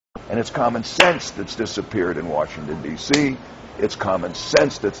And it's common sense that's disappeared in Washington, D.C. It's common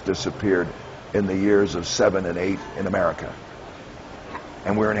sense that's disappeared in the years of 7 and 8 in America.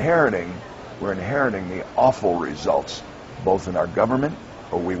 And we're inheriting the awful results, both in our government,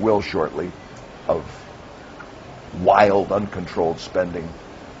 or we will shortly, of wild, uncontrolled spending,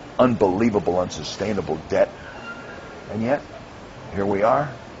 unbelievable, unsustainable debt. And yet, here we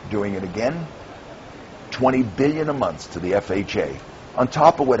are, doing it again. $20 billion a month to the FHA. On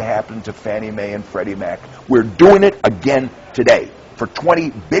top of what happened to Fannie Mae and Freddie Mac, we're doing it again today. For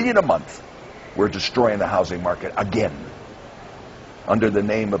 $20 billion a month, we're destroying the housing market again, under the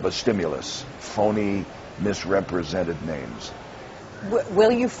name of a stimulus. Phony, misrepresented names.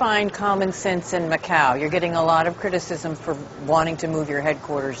 Will you find common sense in Macau? You're getting a lot of criticism for wanting to move your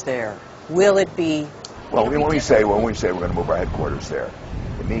headquarters there. Will it be? Well, when we say we're going to move our headquarters there,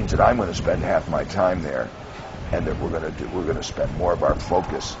 it means that I'm going to spend half my time there, and that we're going to spend more of our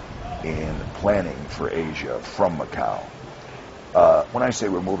focus in planning for Asia from Macau. When I say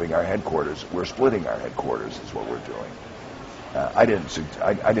we're moving our headquarters, we're splitting our headquarters is what we're doing. I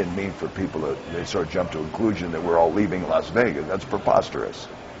didn't mean for people to sort of jump to a conclusion that we're all leaving Las Vegas. That's preposterous.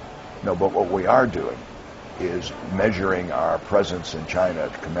 No, but what we are doing is measuring our presence in China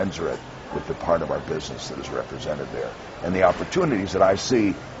commensurate with the part of our business that is represented there, and the opportunities that I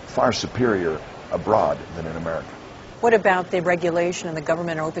see far superior abroad than in America. What about the regulation and the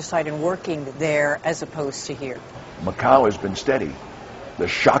government oversight in working there as opposed to here? Macau has been steady. The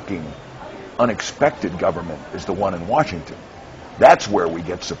shocking, unexpected government is the one in Washington. That's where we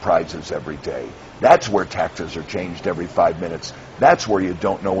get surprises every day. That's where taxes are changed every 5 minutes. That's where you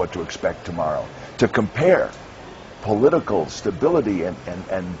don't know what to expect tomorrow. To compare political stability and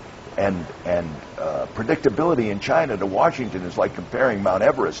predictability in China to Washington is like comparing Mount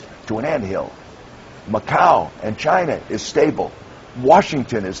Everest to an anthill. Macau and China is stable.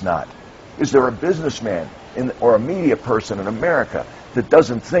 Washington is not. Is there a businessman or a media person in America that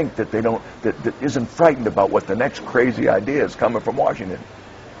doesn't think that that isn't frightened about what the next crazy idea is coming from Washington?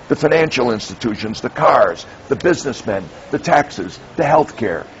 The financial institutions, the cars, the businessmen, the taxes, the health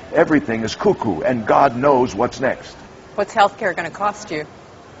care, everything is cuckoo, and God knows what's next. What's health care going to cost you?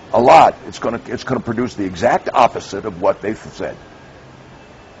 A lot. It's going to produce the exact opposite of what they've said.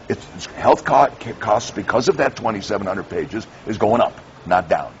 It's health costs, because of that 2,700 pages, is going up, not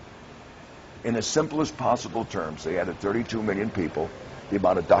down. In the simplest possible terms, they added 32 million people. The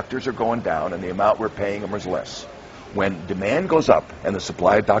amount of doctors are going down, and the amount we're paying them is less. When demand goes up and the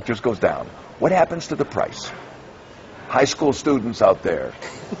supply of doctors goes down, what happens to the price? High school students out there,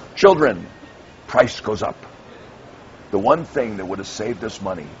 children, price goes up. The one thing that would have saved us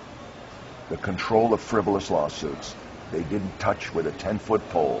money, the control of frivolous lawsuits, they didn't touch with a 10-foot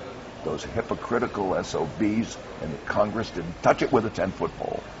pole. Those hypocritical SOBs, and the Congress didn't touch it with a 10-foot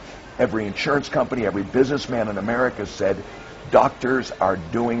pole. Every insurance company, every businessman in America said doctors are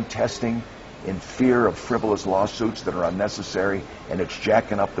doing testing in fear of frivolous lawsuits that are unnecessary, and it's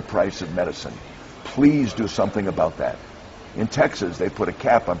jacking up the price of medicine. Please do something about that. In Texas, they put a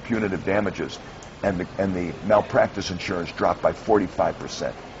cap on punitive damages, and the malpractice insurance dropped by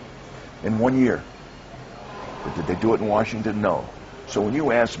 45% in 1 year. But did they do it in Washington? No. So when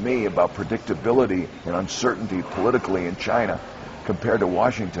you ask me about predictability and uncertainty politically in China compared to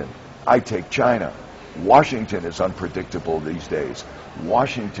Washington, I take China. Washington is unpredictable these days.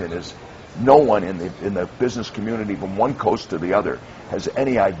 Washington is, no one in the business community from one coast to the other has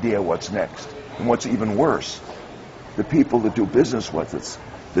any idea what's next. And what's even worse, the people that do business with us,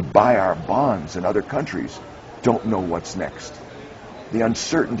 that buy our bonds in other countries, don't know what's next. The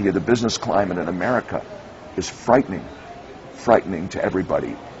uncertainty of the business climate in America is frightening to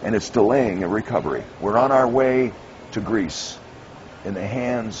everybody, and it's delaying a recovery. We're on our way to Greece, in the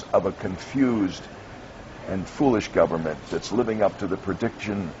hands of a confused and foolish government that's living up to the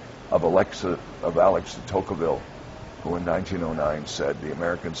prediction of Alex de Tocqueville, who in 1909 said the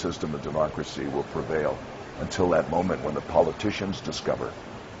American system of democracy will prevail until that moment when the politicians discover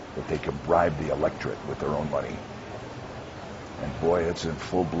that they can bribe the electorate with their own money. And boy, it's in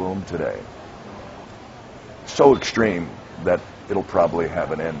full bloom today. So extreme that it'll probably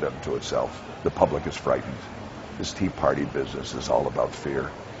have an end unto itself. The public is frightened. This Tea Party business is all about fear.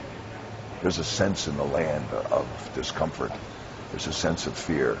 There's a sense in the land of discomfort. There's a sense of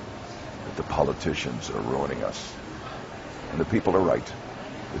fear that the politicians are ruining us. And the people are right.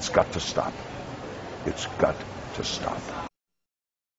 It's got to stop. It's got to stop.